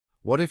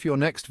What if your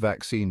next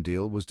vaccine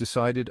deal was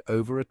decided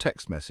over a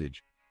text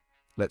message?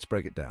 Let's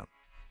break it down.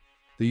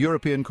 The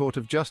European Court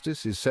of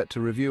Justice is set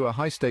to review a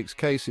high-stakes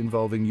case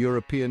involving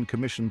European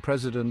Commission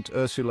President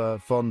Ursula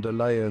von der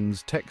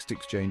Leyen's text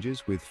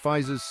exchanges with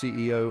Pfizer's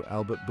CEO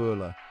Albert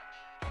Bourla.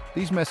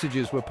 These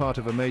messages were part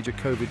of a major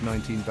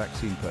COVID-19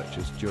 vaccine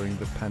purchase during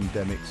the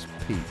pandemic's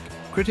peak.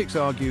 Critics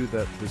argue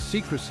that the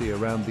secrecy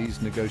around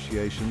these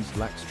negotiations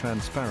lacks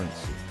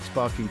transparency,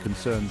 sparking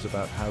concerns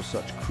about how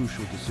such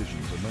crucial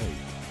decisions are made.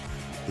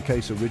 The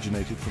case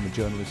originated from a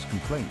journalist's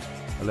complaint,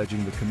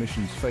 alleging the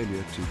Commission's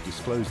failure to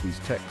disclose these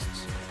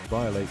texts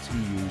violates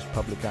EU's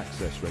public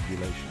access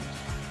regulations.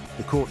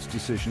 The court's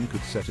decision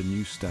could set a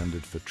new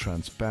standard for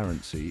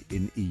transparency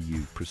in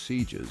EU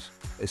procedures,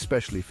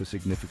 especially for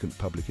significant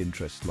public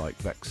interests like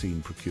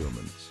vaccine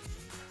procurements.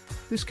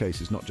 This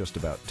case is not just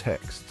about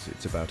texts,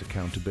 it's about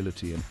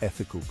accountability and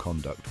ethical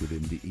conduct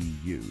within the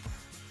EU.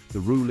 The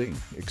ruling,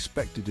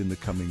 expected in the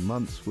coming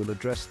months, will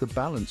address the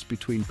balance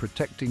between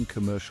protecting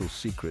commercial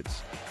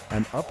secrets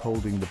and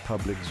upholding the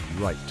public's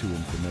right to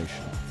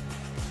information.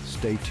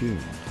 Stay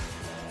tuned,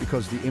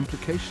 because the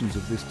implications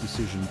of this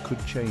decision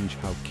could change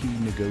how key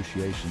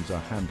negotiations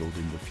are handled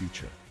in the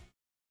future.